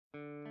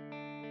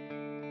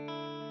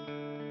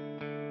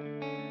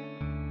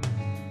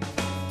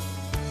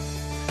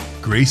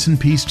Grace and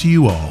peace to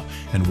you all,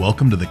 and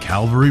welcome to the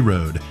Calvary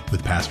Road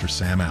with Pastor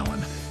Sam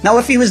Allen. Now,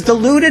 if he was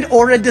deluded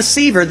or a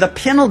deceiver, the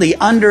penalty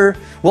under,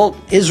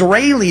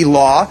 Israeli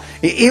law,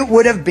 it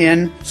would have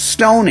been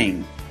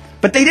stoning.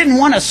 But they didn't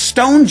want to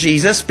stone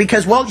Jesus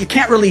because, you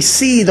can't really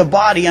see the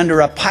body under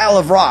a pile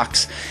of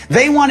rocks.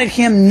 They wanted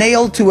him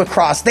nailed to a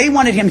cross. They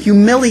wanted him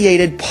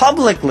humiliated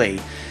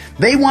publicly.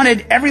 They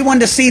wanted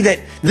everyone to see that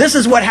this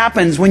is what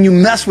happens when you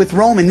mess with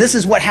Rome, and this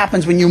is what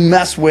happens when you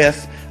mess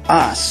with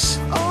us.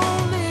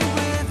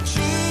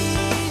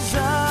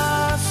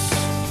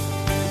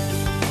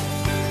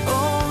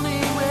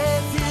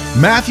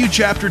 Matthew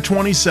chapter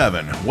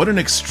 27. What an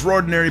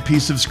extraordinary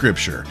piece of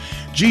scripture.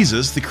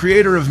 Jesus, the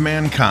creator of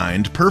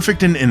mankind,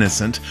 perfect and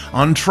innocent,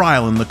 on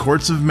trial in the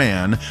courts of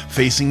man,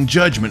 facing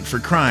judgment for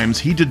crimes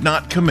he did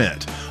not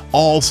commit,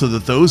 all so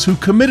that those who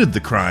committed the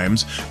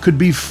crimes could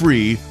be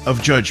free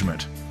of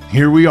judgment.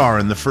 Here we are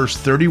in the first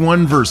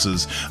 31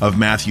 verses of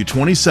Matthew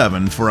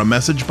 27 for a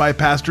message by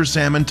Pastor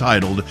Sam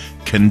entitled,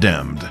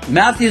 Condemned.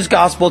 Matthew's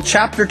Gospel,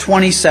 chapter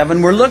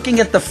 27. We're looking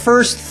at the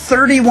first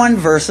 31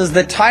 verses.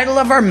 The title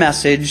of our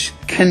message,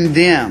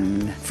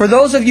 Condemned. For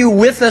those of you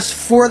with us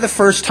for the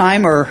first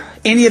time, or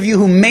any of you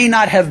who may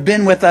not have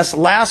been with us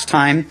last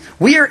time,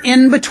 we are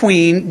in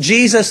between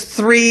Jesus'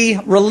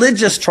 3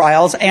 religious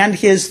trials and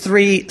his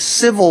 3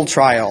 civil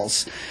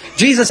trials.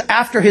 Jesus,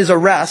 after his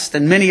arrest,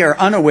 and many are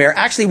unaware,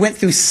 actually went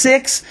through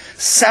 6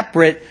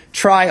 separate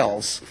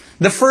trials.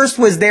 The first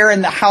was there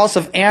in the house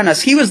of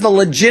Annas. He was the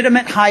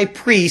legitimate high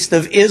priest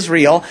of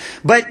Israel,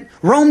 but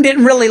Rome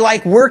didn't really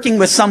like working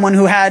with someone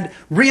who had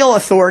real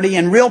authority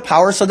and real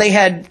power, so they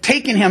had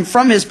taken him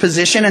from his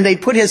position and they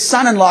put his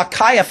son-in-law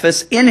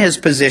Caiaphas in his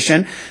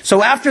position.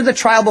 So after the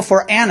trial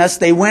before Annas,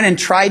 they went and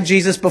tried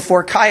Jesus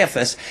before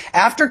Caiaphas.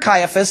 After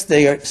Caiaphas,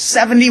 the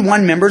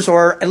 71 members,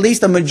 or at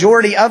least a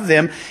majority of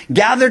them,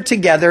 gathered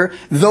together,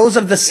 those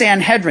of the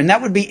Sanhedrin.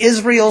 That would be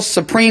Israel's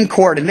Supreme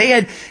Court. And they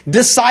had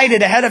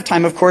decided ahead of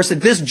time, of course, that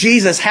this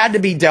Jesus had to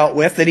be dealt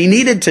with, that he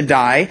needed to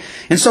die.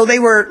 And so they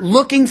were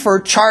looking for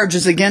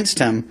charges against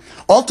him.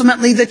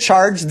 Ultimately, the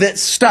charge that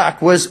stuck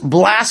was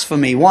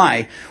blasphemy.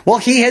 Why? Well,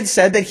 he had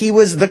said that he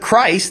was the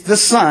Christ, the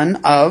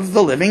Son of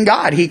the living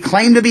God. He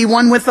claimed to be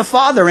one with the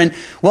Father. And,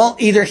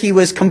 either he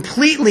was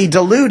completely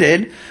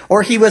deluded,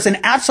 or he was an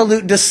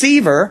absolute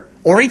deceiver,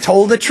 or he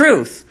told the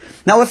truth.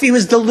 Now, if he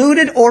was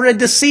deluded or a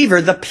deceiver,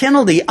 the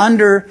penalty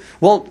under,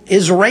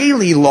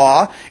 Israeli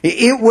law,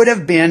 it would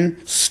have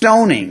been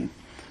stoning.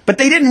 But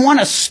they didn't want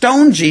to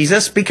stone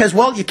Jesus because,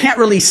 you can't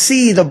really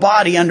see the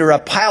body under a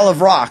pile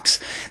of rocks.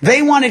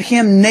 They wanted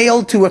him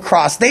nailed to a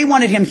cross. They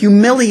wanted him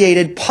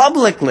humiliated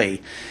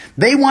publicly.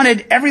 They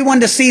wanted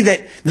everyone to see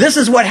that this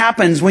is what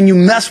happens when you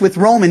mess with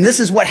Rome, and this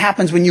is what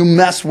happens when you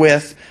mess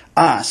with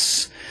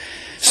us.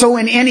 So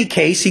in any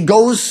case, he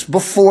goes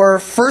before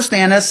first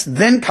Annas,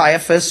 then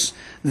Caiaphas,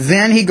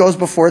 then he goes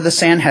before the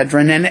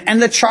Sanhedrin,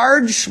 and the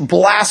charge,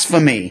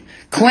 blasphemy,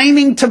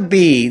 claiming to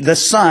be the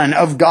Son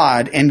of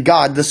God and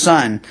God the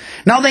Son.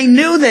 Now they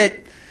knew that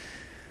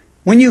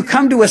when you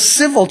come to a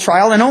civil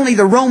trial and only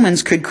the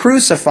Romans could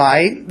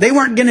crucify, they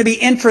weren't going to be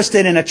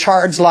interested in a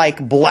charge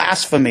like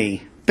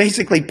blasphemy.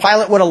 Basically,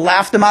 Pilate would have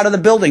laughed him out of the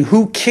building.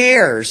 Who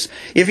cares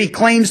if he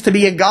claims to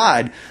be a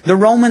god? The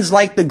Romans,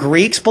 like the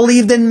Greeks,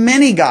 believed in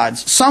many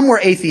gods. Some were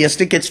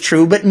atheistic, it's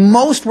true, but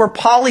most were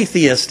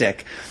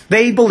polytheistic.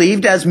 They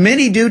believed, as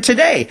many do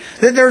today,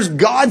 that there's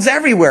gods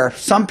everywhere.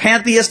 Some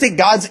pantheistic,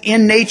 gods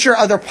in nature,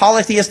 other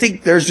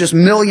polytheistic, there's just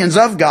millions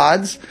of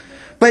gods.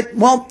 But,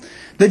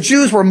 the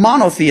Jews were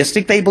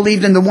monotheistic. They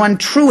believed in the one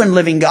true and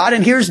living God.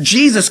 And here's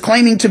Jesus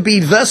claiming to be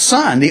the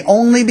Son, the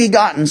only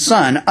begotten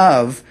Son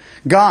of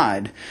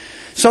God.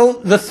 So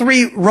the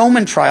 3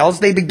 Roman trials,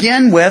 they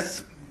begin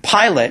with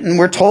Pilate. And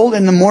we're told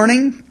in the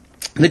morning,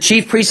 the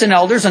chief priests and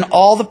elders and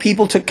all the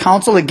people took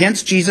counsel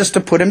against Jesus to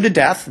put him to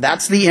death.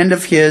 That's the end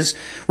of his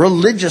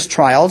religious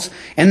trials.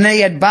 And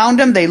they had bound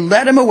him, they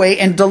led him away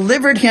and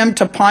delivered him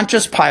to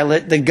Pontius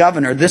Pilate, the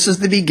governor. This is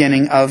the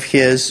beginning of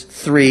his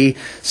 3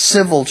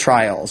 civil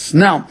trials.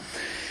 Now,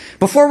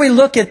 before we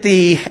look at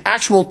the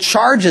actual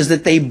charges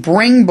that they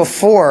bring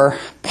before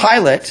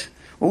Pilate,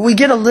 we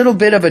get a little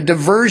bit of a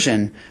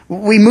diversion.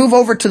 We move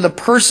over to the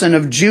person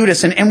of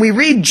Judas, and we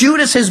read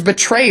Judas, his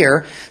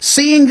betrayer,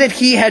 seeing that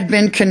he had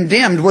been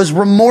condemned, was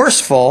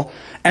remorseful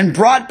and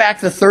brought back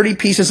the 30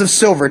 pieces of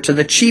silver to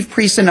the chief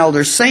priests and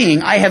elders,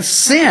 saying, I have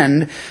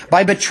sinned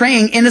by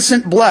betraying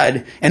innocent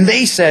blood. And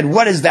they said,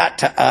 what is that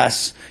to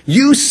us?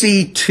 You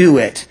see to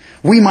it.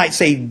 We might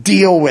say,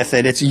 deal with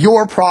it. It's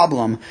your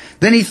problem.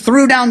 Then he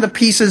threw down the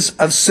pieces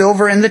of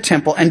silver in the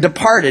temple and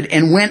departed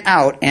and went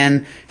out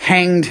and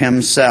hanged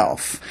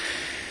himself.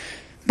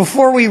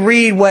 Before we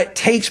read what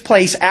takes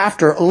place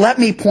after, let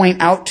me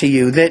point out to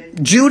you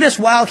that Judas,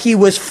 while he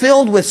was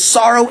filled with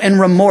sorrow and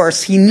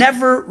remorse, he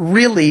never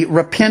really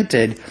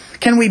repented.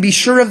 Can we be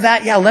sure of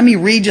that? Yeah, let me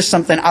read you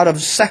something out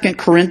of 2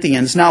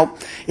 Corinthians. Now,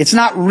 it's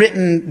not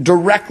written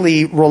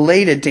directly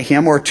related to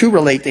him or to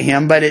relate to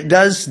him, but it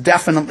does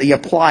definitely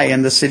apply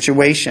in the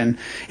situation.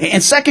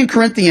 In 2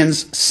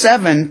 Corinthians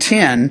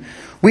 7:10,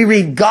 we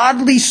read,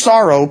 godly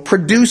sorrow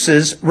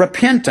produces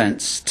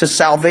repentance to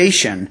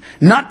salvation,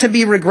 not to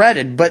be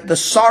regretted, but the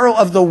sorrow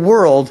of the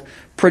world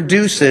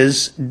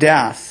produces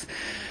death.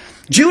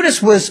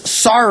 Judas was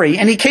sorry,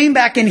 and he came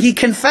back and he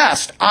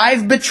confessed,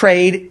 I've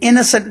betrayed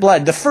innocent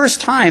blood. The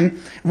first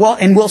time,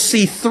 and we'll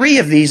see 3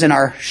 of these in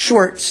our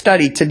short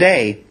study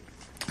today,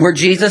 where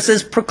Jesus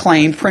is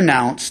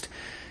pronounced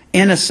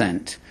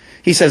innocent.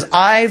 He says,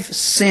 I've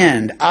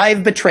sinned.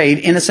 I've betrayed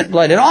innocent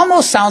blood. It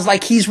almost sounds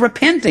like he's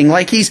repenting,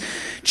 like he's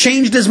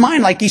changed his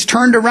mind, like he's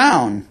turned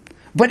around.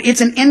 But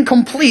it's an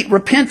incomplete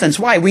repentance.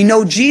 Why? We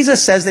know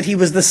Jesus says that he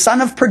was the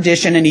son of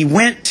perdition and he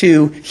went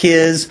to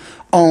his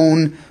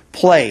own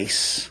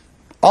place.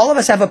 All of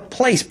us have a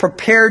place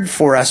prepared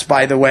for us,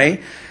 by the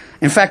way.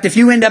 In fact, if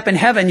you end up in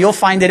heaven, you'll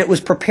find that it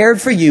was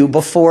prepared for you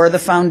before the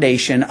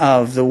foundation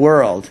of the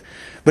world.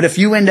 But if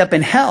you end up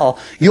in hell,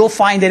 you'll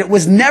find that it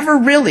was never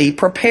really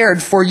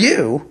prepared for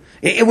you.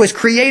 It was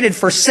created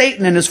for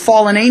Satan and his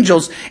fallen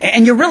angels.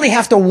 And you really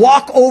have to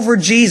walk over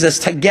Jesus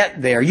to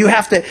get there. You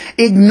have to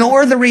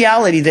ignore the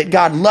reality that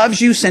God loves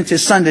you, sent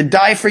his son to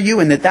die for you,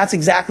 and that that's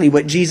exactly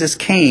what Jesus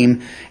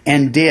came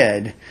and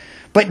did.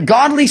 But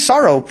godly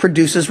sorrow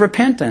produces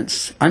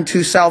repentance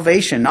unto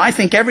salvation. I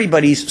think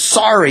everybody's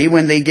sorry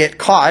when they get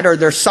caught, or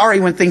they're sorry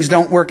when things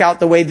don't work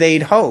out the way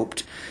they'd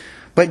hoped.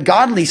 But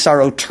godly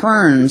sorrow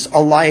turns a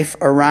life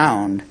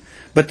around.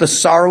 But the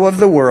sorrow of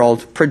the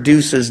world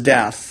produces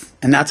death.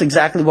 And that's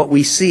exactly what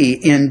we see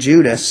in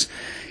Judas.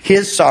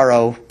 His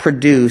sorrow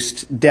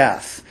produced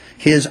death,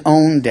 his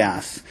own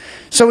death.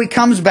 So he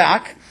comes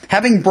back,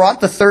 having brought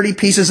the 30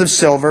 pieces of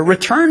silver,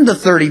 returned the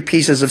 30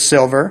 pieces of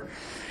silver.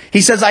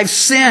 He says, I've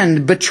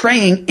sinned,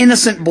 betraying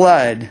innocent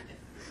blood.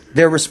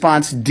 Their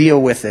response,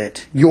 deal with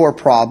it. Your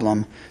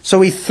problem.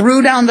 So he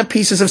threw down the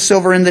pieces of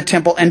silver in the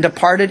temple and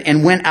departed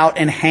and went out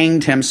and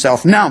hanged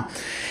himself. Now,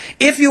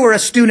 if you are a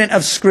student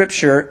of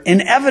Scripture,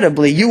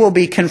 inevitably you will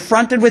be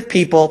confronted with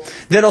people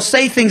that'll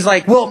say things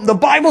like, well, the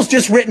Bible's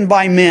just written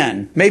by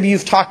men. Maybe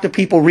you've talked to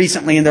people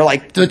recently and they're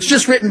like, it's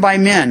just written by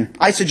men.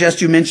 I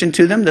suggest you mention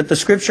to them that the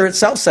Scripture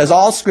itself says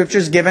all Scripture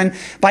is given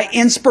by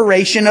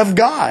inspiration of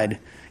God.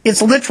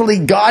 It's literally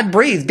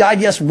God-breathed. God,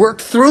 yes,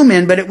 worked through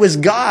men, but it was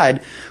God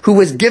who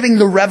was giving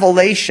the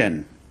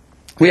revelation.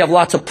 We have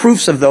lots of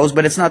proofs of those,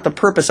 but it's not the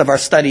purpose of our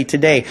study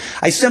today.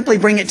 I simply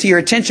bring it to your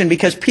attention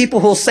because people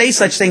who'll say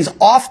such things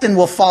often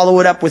will follow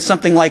it up with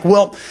something like,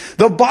 well,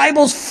 the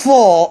Bible's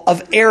full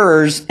of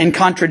errors and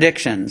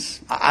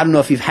contradictions. I don't know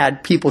if you've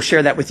had people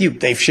share that with you.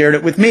 They've shared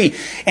it with me.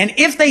 And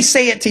if they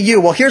say it to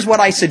you, well, here's what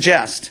I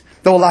suggest.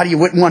 Though a lot of you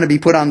wouldn't want to be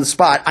put on the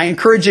spot, I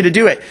encourage you to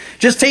do it.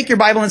 Just take your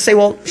Bible and say,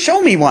 well,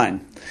 show me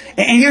one.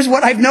 And here's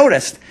what I've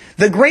noticed.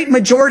 The great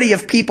majority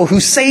of people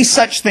who say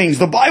such things,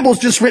 the Bible's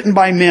just written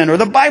by men, or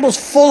the Bible's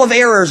full of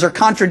errors or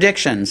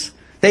contradictions,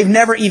 they've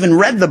never even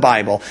read the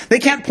Bible. They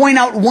can't point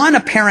out one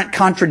apparent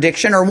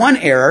contradiction or one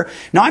error.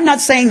 Now, I'm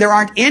not saying there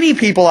aren't any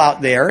people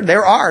out there.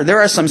 There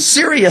are some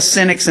serious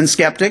cynics and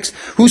skeptics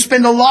who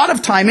spend a lot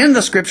of time in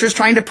the Scriptures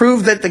trying to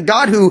prove that the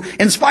God who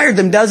inspired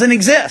them doesn't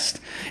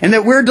exist, and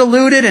that we're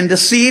deluded and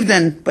deceived.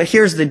 But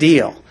here's the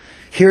deal.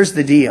 Here's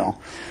the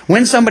deal.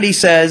 When somebody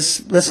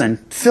says, listen,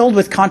 filled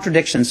with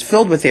contradictions,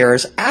 filled with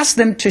errors, ask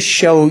them to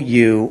show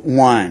you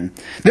one.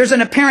 There's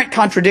an apparent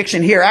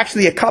contradiction here,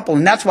 actually a couple,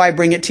 and that's why I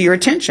bring it to your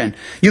attention.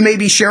 You may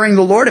be sharing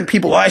the Lord and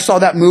people, I saw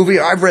that movie,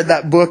 or I've read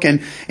that book,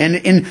 and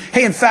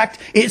hey, in fact,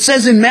 it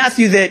says in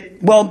Matthew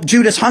that, well,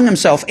 Judas hung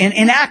himself.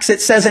 In Acts,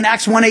 it says in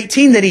Acts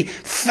 1:18 that he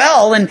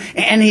fell and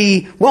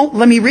he, well,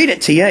 let me read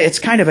it to you. It's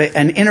kind of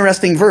an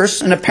interesting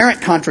verse, an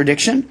apparent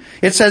contradiction.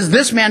 It says,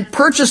 this man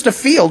purchased a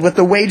field with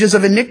the wages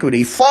of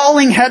iniquity.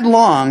 Falling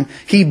headlong,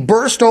 he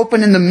burst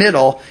open in the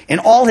middle, and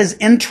all his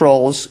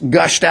entrails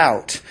gushed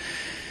out.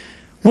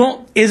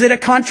 Well, is it a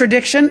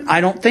contradiction?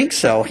 I don't think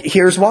so.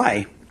 Here's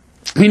why.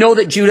 We know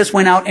that Judas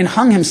went out and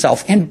hung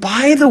himself. And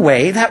by the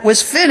way, that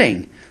was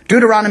fitting.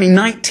 Deuteronomy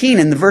 19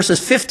 and the verses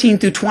 15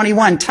 through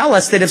 21 tell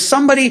us that if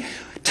somebody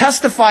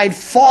testified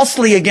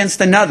falsely against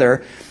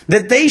another,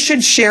 that they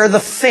should share the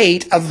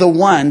fate of the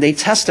one they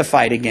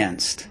testified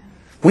against.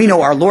 We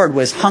know our Lord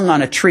was hung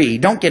on a tree.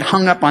 Don't get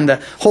hung up on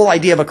the whole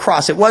idea of a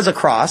cross. It was a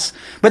cross.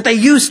 But they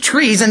used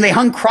trees and they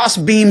hung cross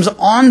beams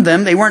on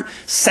them. They weren't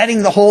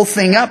setting the whole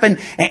thing up.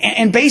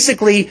 And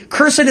basically,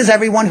 cursed is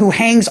everyone who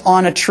hangs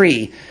on a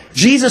tree.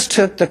 Jesus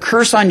took the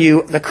curse on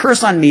you, the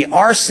curse on me,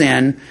 our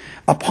sin,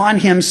 upon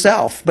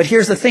himself. But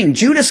here's the thing.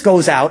 Judas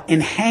goes out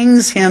and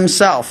hangs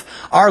himself.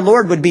 Our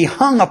Lord would be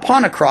hung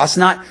upon a cross,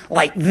 not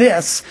like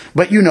this,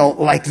 but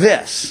like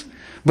this.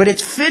 But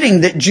it's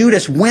fitting that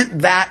Judas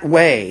went that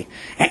way.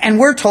 And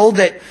we're told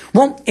that,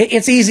 well,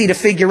 it's easy to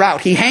figure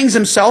out. He hangs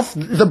himself,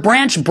 the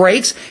branch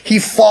breaks, he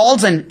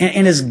falls, and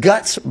his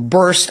guts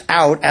burst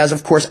out, as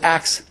of course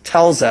Acts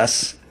tells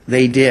us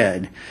they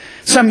did.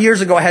 Some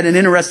years ago, I had an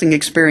interesting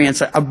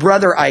experience. A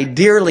brother I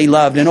dearly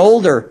loved, an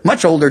older,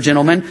 much older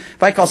gentleman.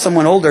 If I call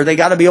someone older, they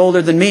got to be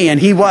older than me, and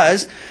he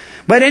was.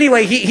 But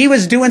anyway, he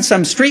was doing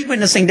some street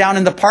witnessing down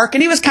in the park,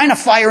 and he was kind of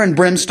fire and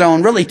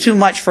brimstone, really too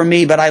much for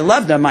me, but I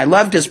loved him. I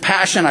loved his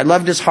passion. I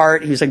loved his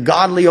heart. He was a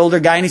godly older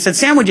guy. And he said,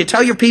 Sam, would you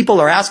tell your people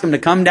or ask them to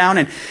come down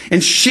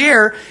and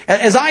share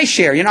as I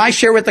share? You know, I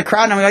share with the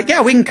crowd, and I'm like,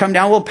 yeah, we can come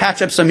down. We'll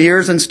patch up some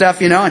ears and stuff,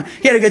 you know. And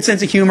he had a good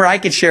sense of humor. I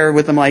could share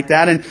with them like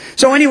that. And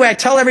so anyway, I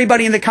tell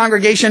everybody in the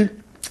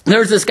congregation,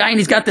 there's this guy, and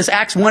he's got this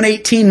Acts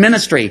 1:18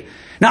 ministry.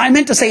 Now, I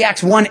meant to say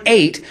Acts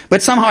 1:8,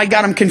 but somehow I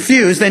got them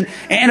confused.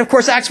 And of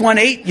course, Acts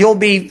 1:8, you'll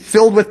be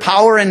filled with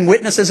power and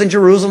witnesses in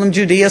Jerusalem,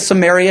 Judea,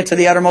 Samaria, to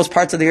the uttermost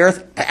parts of the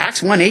earth.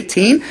 Acts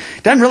 1:18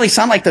 doesn't really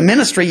sound like the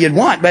ministry you'd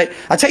want, but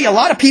I'll tell you, a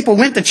lot of people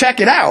went to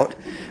check it out.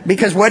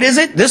 Because what is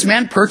it? This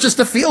man purchased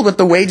a field with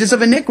the wages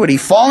of iniquity.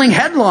 Falling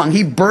headlong,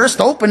 he burst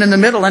open in the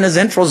middle and his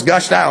entrails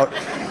gushed out.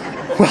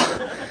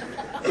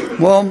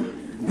 Well,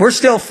 we're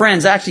still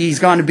friends. Actually, he's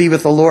gone to be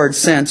with the Lord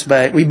since,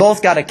 but we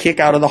both got a kick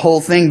out of the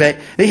whole thing. But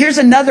here's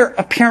another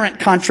apparent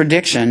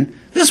contradiction.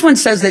 This one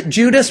says that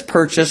Judas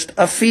purchased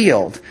a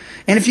field.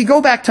 And if you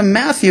go back to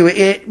Matthew,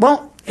 it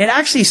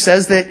actually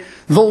says that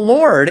the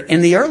Lord,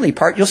 in the early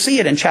part, you'll see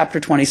it in chapter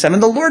 27,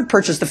 the Lord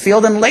purchased the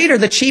field, and later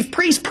the chief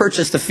priest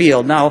purchased the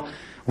field. Now,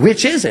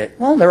 which is it?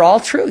 Well, they're all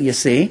true, you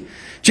see.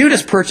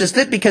 Judas purchased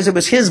it because it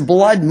was his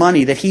blood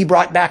money that he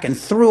brought back and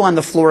threw on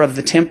the floor of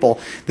the temple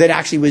that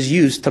actually was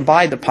used to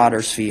buy the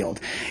potter's field.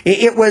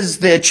 It was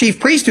the chief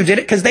priest who did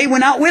it because they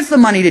went out with the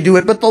money to do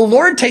it. But the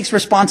Lord takes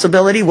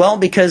responsibility, well,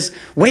 because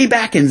way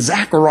back in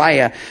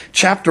Zechariah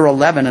chapter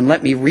 11, and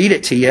let me read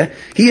it to you,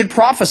 he had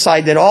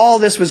prophesied that all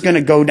this was going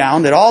to go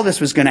down, that all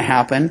this was going to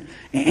happen.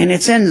 And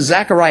it's in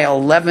Zechariah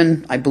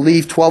 11, I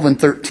believe, 12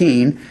 and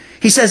 13.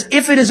 He says,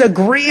 if it is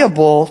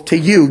agreeable to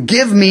you,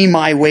 give me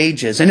my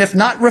wages, and if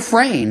not,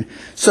 refrain.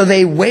 So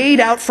they weighed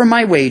out for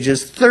my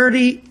wages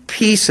 30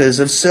 pieces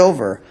of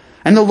silver.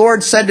 And the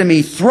Lord said to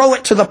me, throw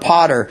it to the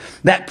potter,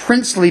 that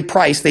princely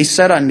price they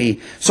set on me.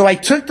 So I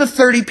took the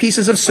 30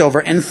 pieces of silver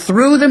and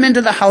threw them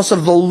into the house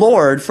of the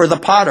Lord for the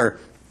potter.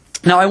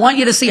 Now I want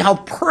you to see how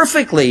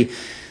perfectly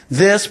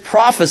this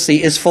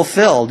prophecy is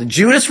fulfilled.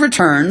 Judas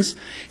returns.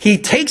 He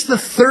takes the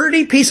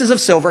 30 pieces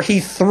of silver. He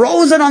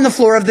throws it on the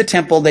floor of the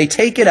temple. They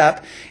take it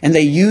up, and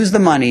they use the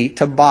money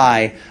to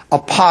buy a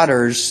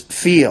potter's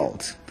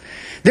field.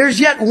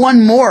 There's yet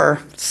one more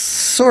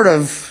sort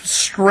of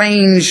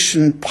strange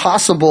and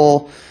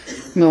possible,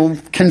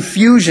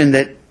 confusion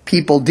that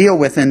people deal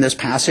with in this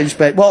passage.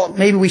 But,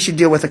 maybe we should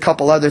deal with a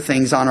couple other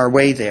things on our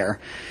way there.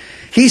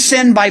 He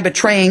sinned by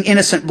betraying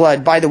innocent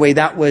blood. By the way,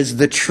 that was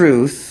the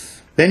truth.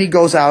 Then he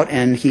goes out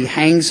and he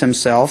hangs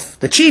himself.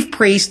 The chief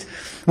priest,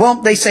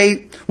 they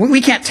say, we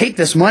can't take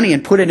this money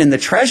and put it in the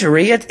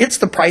treasury. It's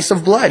the price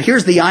of blood.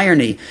 Here's the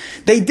irony.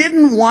 They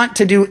didn't want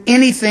to do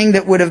anything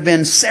that would have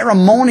been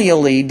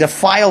ceremonially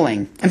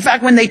defiling. In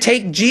fact, when they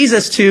take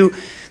Jesus to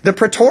the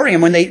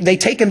praetorium, when they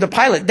take him to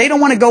Pilate, they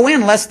don't want to go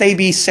in lest they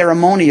be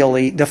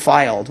ceremonially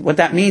defiled. What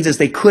that means is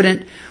they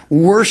couldn't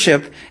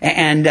worship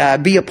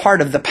and be a part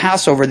of the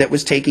Passover that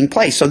was taking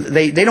place. So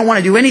they don't want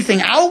to do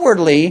anything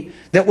outwardly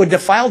that would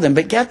defile them.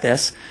 But get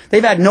this,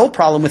 they've had no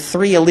problem with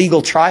 3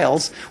 illegal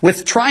trials,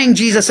 with trying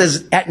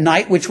Jesus at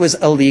night, which was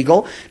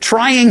illegal,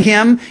 trying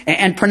him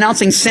and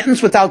pronouncing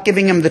sentence without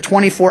giving him the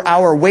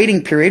 24-hour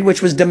waiting period,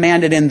 which was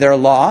demanded in their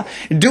law,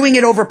 doing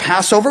it over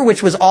Passover,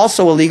 which was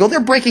also illegal.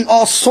 They're breaking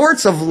all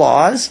sorts of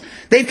laws.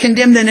 They've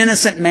condemned an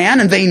innocent man,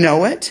 and they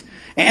know it.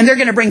 And they're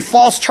going to bring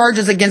false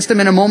charges against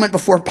him in a moment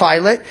before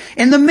Pilate.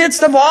 In the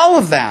midst of all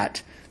of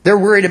that, they're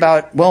worried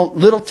about,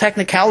 little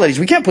technicalities.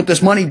 We can't put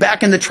this money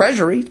back in the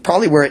treasury,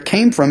 probably where it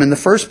came from in the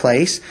first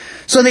place.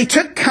 So they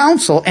took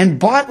counsel and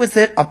bought with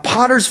it a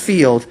potter's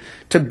field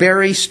to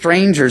bury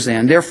strangers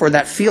in. Therefore,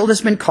 that field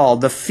has been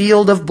called the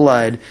field of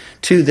blood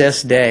to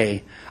this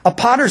day. A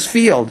potter's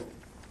field.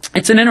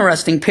 It's an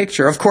interesting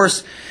picture. Of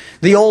course,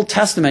 the Old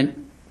Testament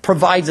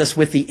provides us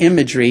with the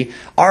imagery.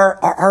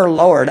 Our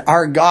Lord,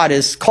 our God,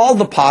 is called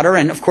the potter,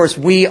 and of course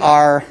we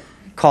are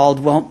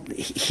called,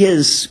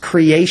 His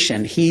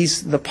creation.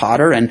 He's the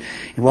potter, and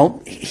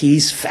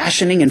He's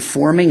fashioning and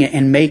forming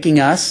and making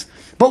us.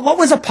 But what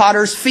was a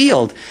potter's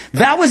field?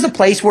 That was the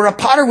place where a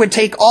potter would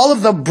take all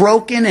of the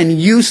broken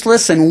and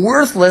useless and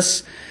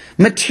worthless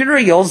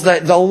materials,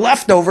 the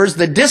leftovers,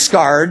 the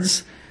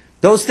discards,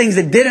 those things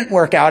that didn't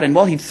work out, and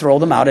he'd throw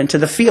them out into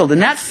the field.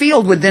 And that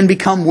field would then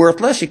become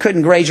worthless. You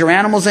couldn't graze your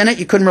animals in it.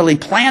 You couldn't really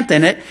plant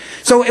in it.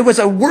 So it was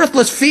a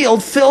worthless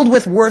field filled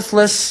with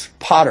worthless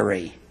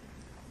pottery.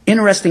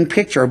 Interesting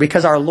picture,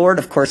 because our Lord,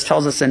 of course,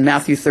 tells us in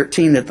Matthew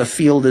 13 that the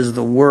field is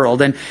the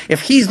world. And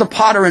if He's the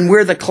potter and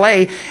we're the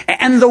clay,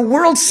 and the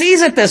world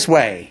sees it this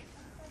way,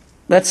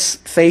 let's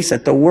face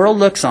it, the world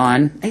looks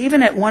on,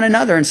 even at one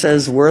another, and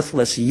says,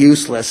 worthless,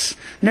 useless,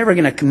 never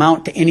going to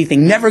amount to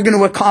anything, never going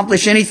to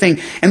accomplish anything.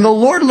 And the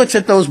Lord looks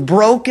at those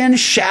broken,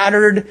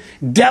 shattered,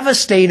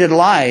 devastated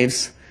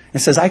lives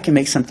and says, I can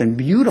make something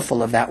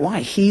beautiful of that. Why?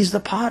 He's the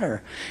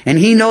potter. And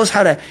He knows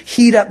how to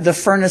heat up the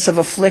furnace of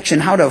affliction,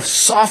 how to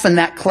soften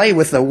that clay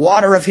with the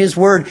water of His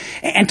Word,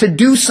 and to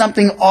do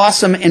something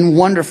awesome and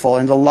wonderful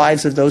in the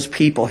lives of those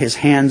people His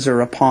hands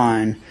are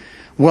upon.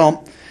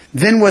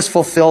 then was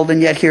fulfilled,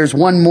 and yet here's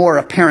one more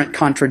apparent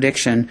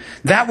contradiction.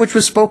 That which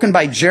was spoken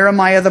by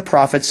Jeremiah the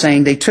prophet,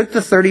 saying, they took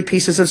the 30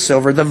 pieces of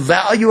silver, the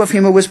value of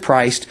him who was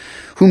priced,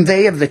 whom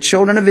they of the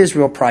children of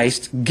Israel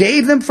priced,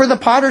 gave them for the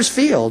potter's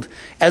field,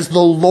 as the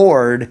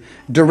Lord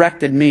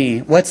directed me.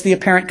 What's the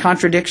apparent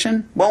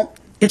contradiction? Well,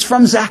 it's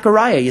from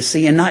Zechariah, you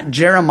see, and not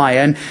Jeremiah.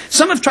 And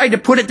some have tried to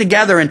put it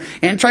together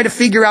and try to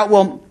figure out,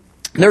 well,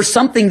 there's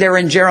something there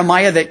in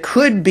Jeremiah that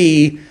could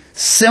be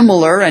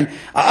similar, and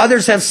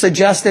others have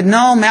suggested,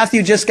 no,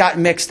 Matthew just got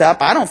mixed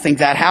up. I don't think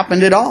that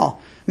happened at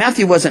all.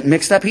 Matthew wasn't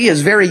mixed up. He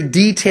is very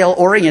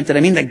detail-oriented. I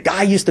mean, the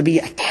guy used to be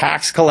a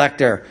tax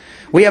collector.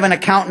 We have an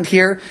accountant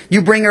here.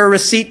 You bring her a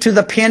receipt to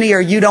the penny or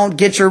you don't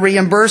get your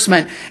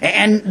reimbursement.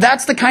 And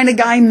that's the kind of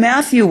guy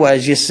Matthew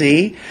was, you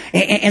see.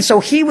 And so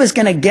he was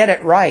going to get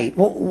it right.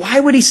 Well, why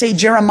would he say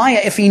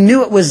Jeremiah if he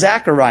knew it was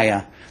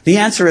Zechariah? The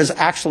answer is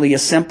actually a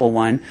simple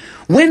one.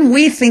 When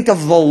we think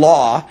of the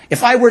law,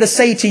 if I were to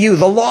say to you,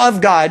 the law of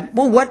God,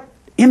 well, what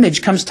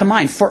image comes to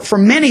mind? For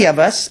many of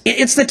us,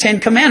 it's the 10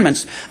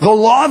 Commandments. The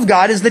law of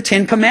God is the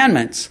 10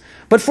 Commandments.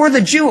 But for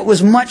the Jew, it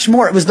was much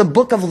more. It was the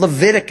book of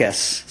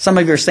Leviticus. Some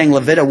of you are saying,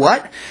 Levita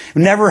what?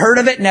 Never heard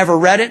of it, never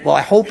read it? Well,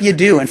 I hope you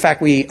do. In fact,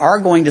 we are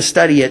going to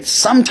study it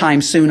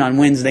sometime soon on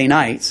Wednesday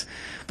nights.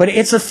 But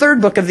it's the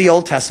third book of the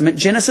Old Testament,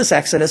 Genesis,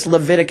 Exodus,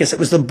 Leviticus. It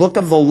was the book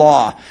of the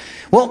law.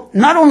 Well,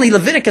 not only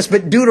Leviticus,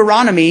 but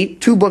Deuteronomy,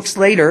 2 books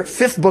later,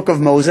 5th book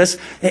of Moses,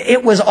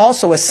 it was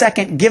also a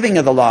second giving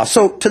of the law.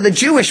 So to the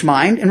Jewish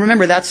mind, and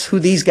remember that's who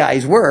these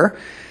guys were,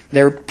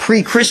 they're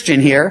pre-Christian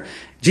here.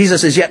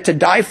 Jesus is yet to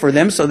die for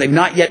them, so they've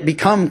not yet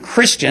become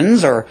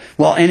Christians, or,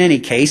 well, in any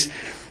case,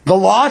 the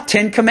law,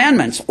 10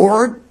 Commandments,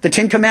 or the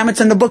 10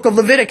 Commandments in the book of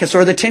Leviticus,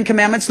 or the 10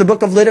 Commandments, the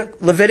book of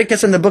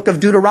Leviticus and the book of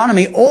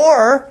Deuteronomy,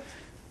 or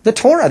the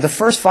Torah, the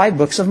first 5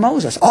 books of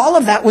Moses. All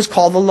of that was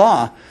called the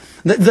law.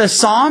 The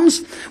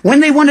Psalms,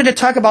 when they wanted to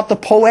talk about the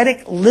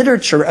poetic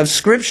literature of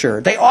Scripture,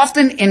 they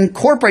often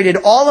incorporated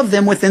all of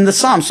them within the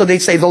Psalms. So they'd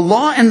say the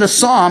law and the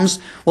Psalms,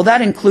 well,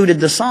 that included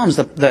the Psalms,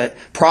 the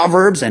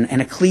Proverbs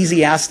and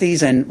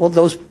Ecclesiastes and, well,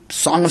 those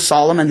Song of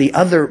Solomon, the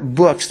other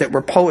books that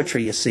were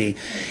poetry, you see.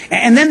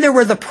 And then there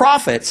were the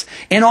prophets,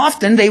 and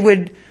often they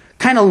would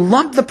kind of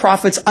lump the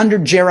prophets under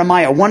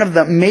Jeremiah, one of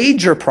the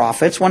major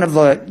prophets, one of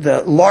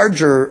the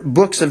larger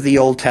books of the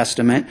Old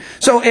Testament.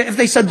 So if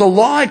they said the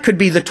law, it could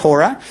be the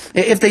Torah.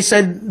 If they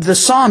said the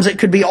Psalms, it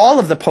could be all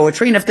of the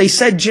poetry. And if they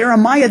said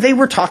Jeremiah, they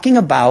were talking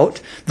about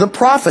the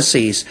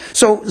prophecies.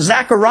 So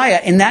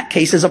Zechariah, in that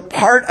case, is a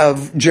part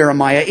of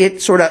Jeremiah.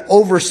 It's sort of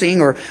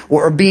overseeing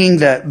or being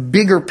the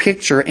bigger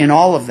picture in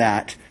all of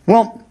that.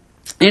 Well,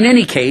 in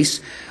any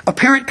case,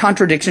 apparent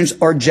contradictions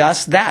are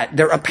just that.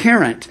 They're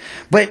apparent.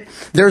 But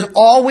there's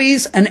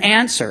always an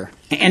answer.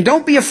 And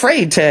don't be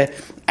afraid to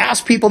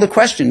ask people the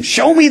question.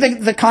 Show me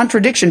the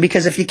contradiction,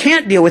 because if you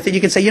can't deal with it,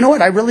 you can say, you know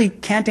what, I really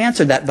can't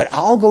answer that, but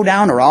I'll go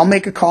down or I'll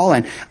make a call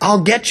and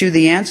I'll get you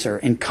the answer.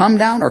 And come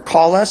down or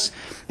call us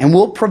and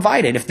we'll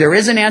provide it. If there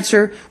is an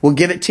answer, we'll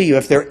give it to you.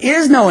 If there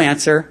is no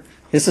answer,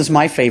 this is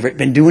my favorite.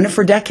 Been doing it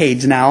for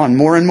decades now and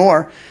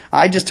more.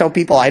 I just tell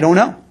people, I don't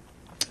know.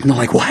 And they're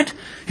like, what?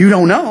 You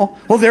don't know?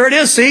 Well, there it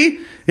is,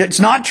 see? It's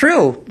not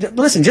true.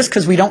 Listen, just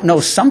because we don't know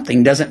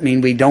something doesn't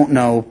mean we don't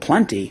know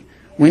plenty.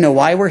 We know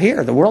why we're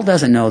here. The world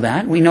doesn't know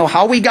that. We know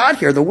how we got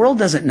here. The world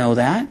doesn't know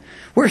that.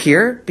 We're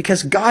here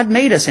because God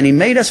made us, and He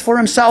made us for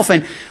Himself.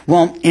 And,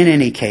 well, in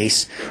any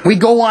case, we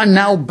go on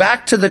now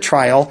back to the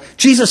trial.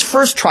 Jesus'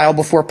 first trial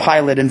before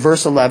Pilate in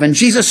verse 11.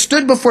 Jesus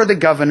stood before the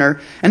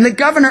governor, and the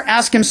governor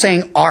asked Him,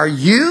 saying, "Are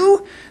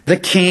you the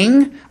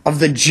king of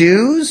the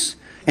Jews?"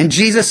 And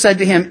Jesus said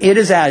to him, "It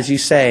is as you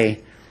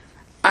say."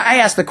 I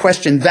ask the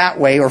question that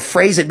way, or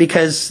phrase it,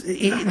 because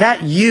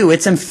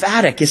it's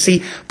emphatic. You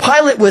see,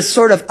 Pilate was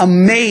sort of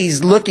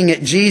amazed looking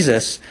at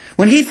Jesus.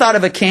 When he thought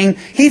of a king,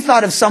 he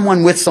thought of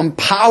someone with some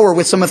power,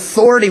 with some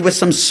authority, with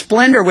some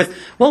splendor, with,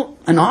 well,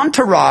 an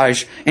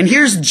entourage. And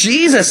here's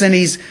Jesus, and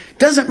he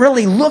doesn't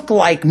really look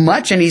like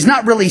much, and he's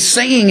not really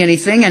saying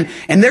anything,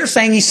 and they're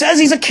saying he says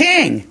he's a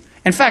king.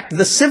 In fact,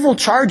 the civil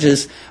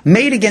charges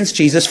made against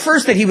Jesus,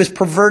 first that He was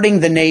perverting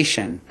the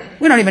nation.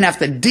 We don't even have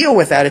to deal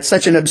with that. It's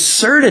such an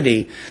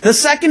absurdity. The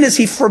second is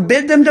He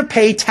forbid them to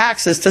pay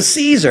taxes to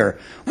Caesar.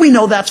 We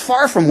know that's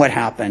far from what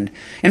happened.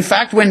 In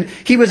fact, when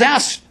He was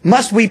asked,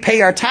 must we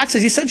pay our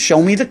taxes? He said,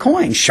 show me the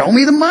coin, show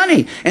me the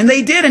money. And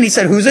they did. And He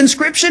said, whose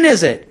inscription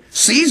is it?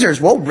 Caesar's.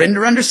 Well,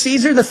 render unto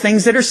Caesar the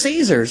things that are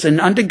Caesar's,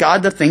 and unto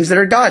God the things that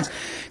are God's.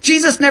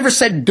 Jesus never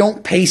said,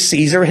 don't pay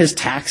Caesar his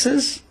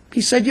taxes. He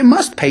said, you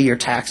must pay your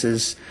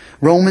taxes.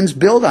 Romans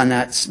builds on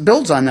that,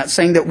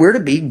 saying that we're to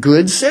be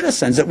good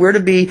citizens, that we're to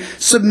be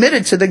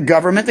submitted to the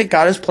government that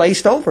God has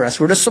placed over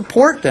us. We're to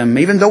support them,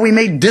 even though we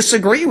may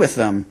disagree with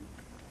them.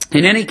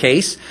 In any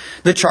case,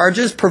 the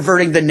charges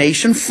perverting the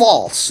nation,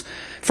 false.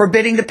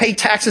 Forbidding to pay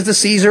taxes to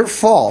Caesar,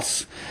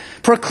 false.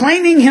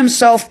 Proclaiming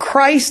Himself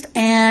Christ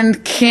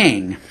and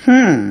King.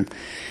 The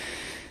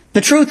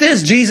truth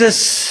is,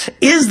 Jesus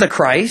is the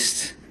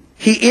Christ.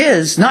 He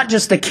is not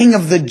just the King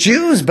of the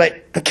Jews,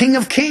 but the King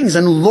of Kings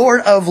and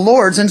Lord of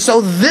Lords. And so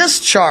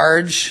this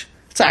charge,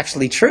 it's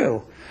actually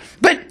true.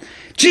 But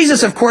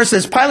Jesus, of course,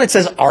 as Pilate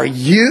says, are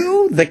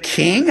you the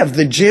king of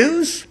the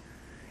Jews?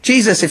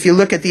 Jesus, if you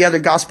look at the other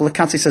gospel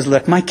accounts, he says,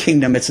 look, my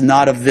kingdom, it's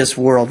not of this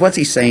world. What's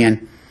he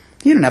saying?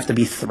 You don't have to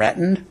be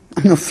threatened.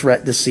 I'm no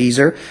threat to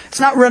Caesar. It's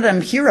not what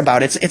I'm here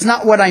about. It's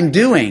not what I'm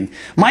doing.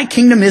 My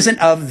kingdom isn't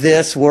of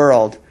this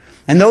world.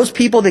 And those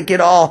people that get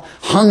all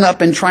hung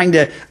up in trying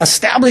to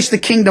establish the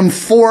kingdom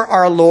for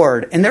our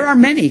Lord. And there are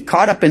many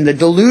caught up in the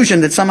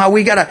delusion that somehow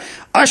we got to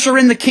usher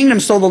in the kingdom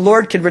so the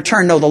Lord could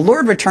return. No, the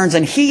Lord returns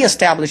and he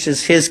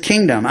establishes his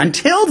kingdom.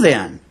 Until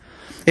then,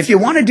 if you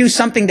want to do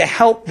something to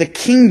help the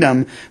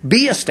kingdom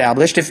be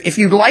established, if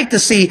you'd like to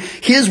see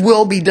his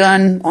will be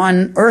done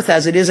on earth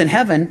as it is in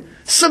heaven,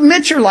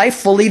 submit your life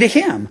fully to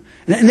him.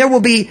 And there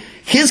will be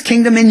his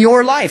kingdom in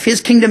your life,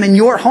 his kingdom in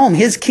your home,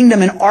 his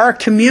kingdom in our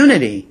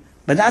community.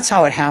 But that's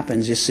how it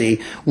happens, you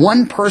see.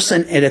 One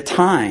person at a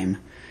time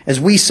as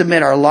we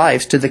submit our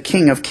lives to the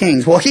King of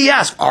Kings. Well, he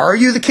asks, are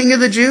you the King of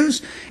the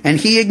Jews? And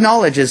he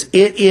acknowledges,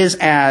 it is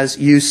as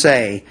you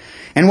say.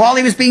 And while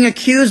he was being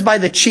accused by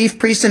the chief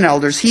priests and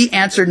elders, he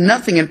answered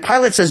nothing. And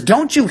Pilate says,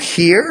 don't you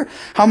hear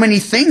how many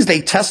things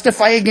they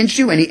testify against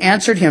you? And he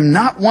answered him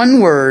not one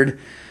word,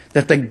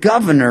 that the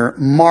governor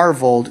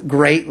marveled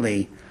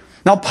greatly.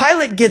 Now,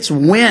 Pilate gets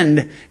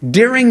wind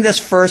during this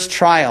first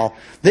trial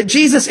that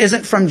Jesus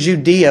isn't from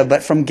Judea,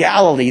 but from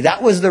Galilee.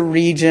 That was the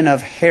region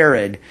of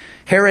Herod.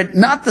 Herod,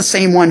 not the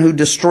same one who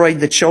destroyed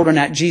the children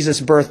at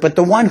Jesus' birth, but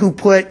the one who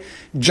put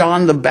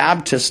John the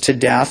Baptist to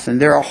death. And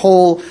there are a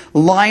whole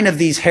line of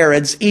these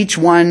Herods, each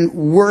one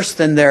worse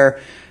than their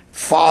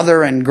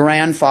father and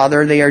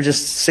grandfather. They are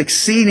just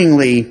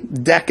exceedingly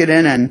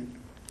decadent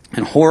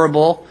and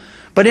horrible.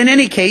 But in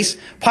any case,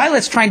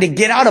 Pilate's trying to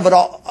get out of it,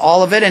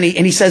 all of it, and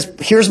he says,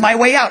 here's my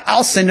way out.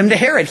 I'll send him to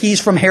Herod.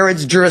 He's from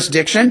Herod's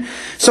jurisdiction.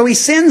 So he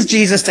sends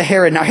Jesus to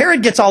Herod. Now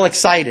Herod gets all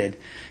excited.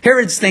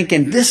 Herod's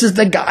thinking, this is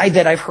the guy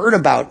that I've heard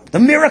about, the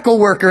miracle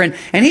worker.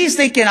 And he's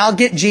thinking, I'll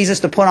get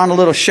Jesus to put on a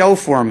little show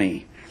for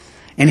me.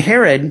 And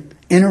Herod,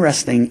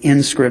 interesting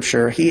in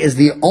Scripture, he is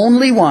the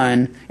only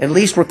one, at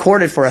least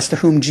recorded for us, to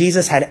whom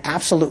Jesus had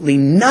absolutely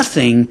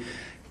nothing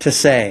to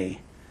say.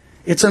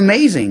 It's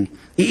amazing.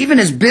 Even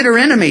his bitter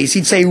enemies,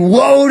 he'd say,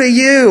 woe to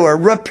you, or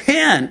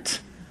repent.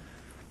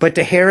 But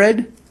to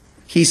Herod,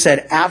 he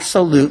said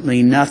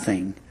absolutely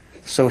nothing.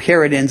 So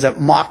Herod ends up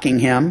mocking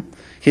him,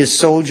 his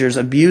soldiers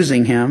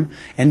abusing him,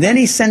 and then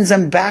he sends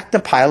him back to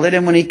Pilate.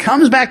 And when he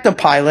comes back to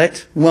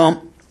Pilate,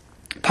 well,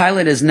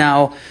 Pilate is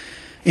now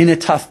in a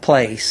tough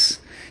place.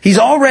 He's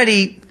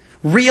already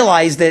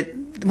realized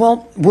that,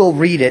 well, we'll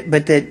read it,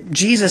 but that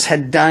Jesus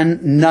had done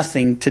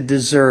nothing to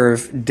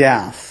deserve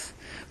death.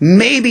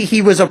 Maybe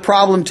he was a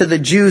problem to the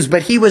Jews,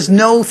 but he was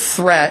no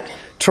threat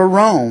to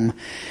Rome.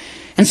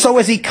 And so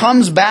as he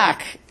comes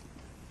back,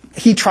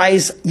 he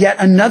tries yet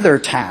another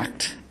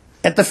tact.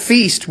 At the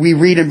feast, we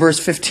read in verse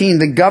 15,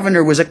 the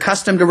governor was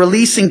accustomed to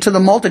releasing to the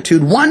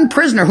multitude one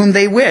prisoner whom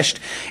they wished.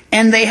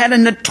 And they had a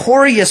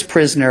notorious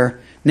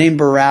prisoner named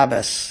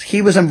Barabbas.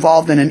 He was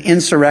involved in an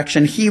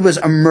insurrection. He was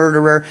a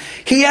murderer.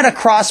 He had a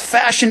cross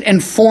fashioned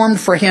and formed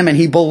for him, and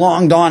he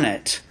belonged on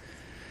it.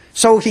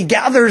 So he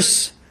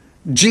gathers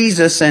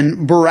Jesus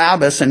and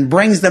Barabbas and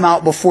brings them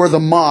out before the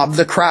mob,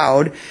 the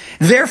crowd.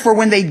 Therefore,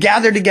 when they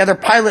gathered together,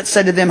 Pilate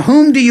said to them,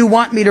 whom do you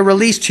want me to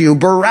release to you,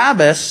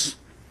 Barabbas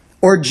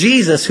or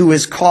Jesus, who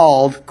is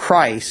called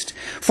Christ?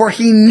 For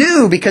he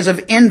knew because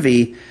of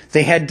envy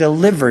they had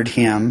delivered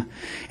him.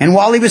 And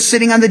while he was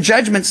sitting on the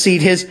judgment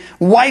seat, his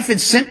wife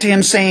had sent to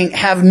him saying,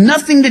 have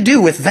nothing to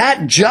do with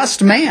that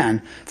just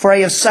man, for I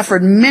have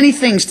suffered many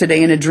things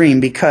today in a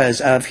dream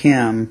because of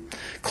him.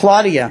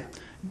 Claudia,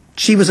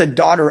 she was a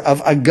daughter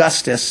of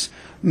Augustus,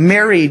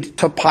 married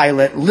to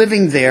Pilate,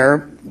 living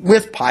there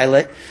with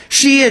Pilate.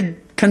 She had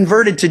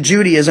converted to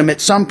Judaism at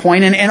some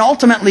point and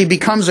ultimately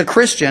becomes a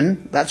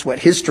Christian. That's what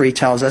history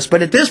tells us.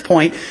 But at this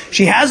point,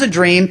 she has a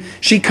dream.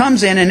 She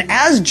comes in, and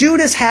as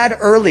Judas had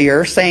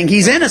earlier, saying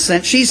he's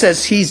innocent, she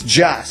says he's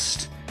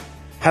just.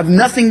 Have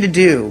nothing to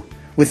do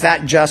with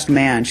that just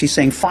man. She's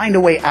saying find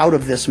a way out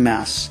of this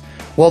mess.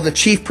 Well, the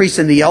chief priests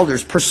and the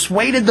elders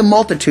persuaded the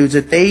multitudes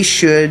that they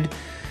should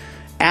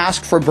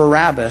ask for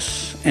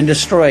Barabbas and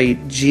destroy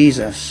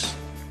Jesus.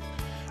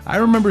 I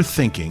remember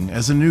thinking,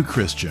 as a new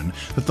Christian,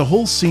 that the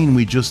whole scene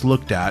we just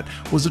looked at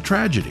was a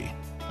tragedy.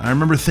 I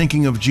remember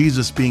thinking of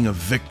Jesus being a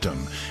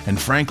victim, and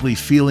frankly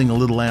feeling a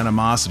little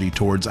animosity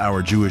towards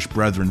our Jewish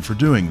brethren for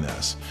doing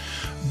this.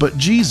 But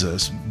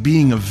Jesus,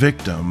 being a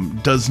victim,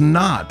 does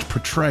not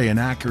portray an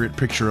accurate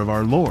picture of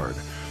our Lord.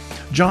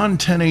 John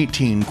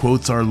 10:18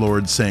 quotes our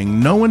Lord saying,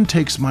 no one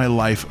takes my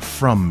life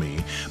from me,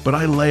 but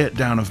I lay it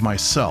down of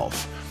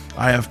myself.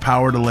 I have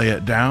power to lay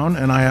it down,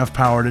 and I have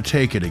power to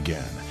take it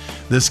again.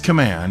 This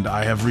command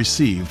I have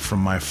received from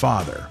my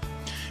Father.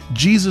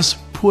 Jesus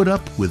put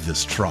up with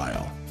this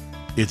trial,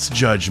 its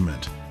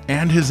judgment,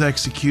 and his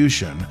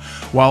execution,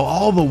 while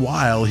all the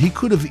while he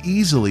could have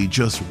easily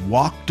just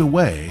walked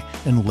away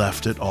and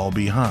left it all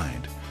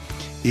behind.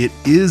 It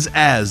is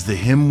as the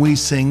hymn we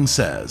sing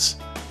says,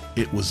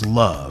 it was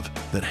love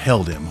that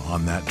held him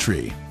on that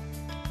tree.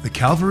 The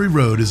Calvary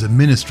Road is a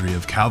ministry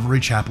of Calvary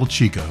Chapel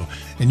Chico,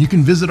 and you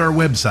can visit our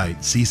website,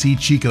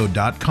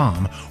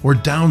 ccchico.com, or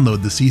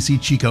download the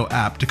CC Chico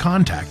app to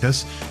contact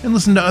us and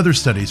listen to other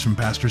studies from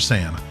Pastor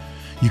Sam.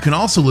 You can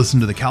also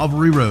listen to The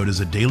Calvary Road as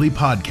a daily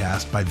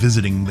podcast by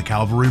visiting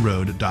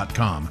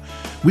thecalvaryroad.com.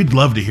 We'd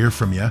love to hear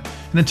from you,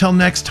 and until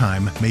next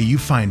time, may you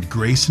find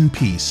grace and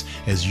peace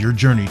as your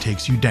journey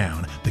takes you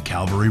down the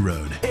Calvary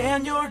Road.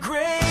 And your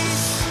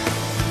grace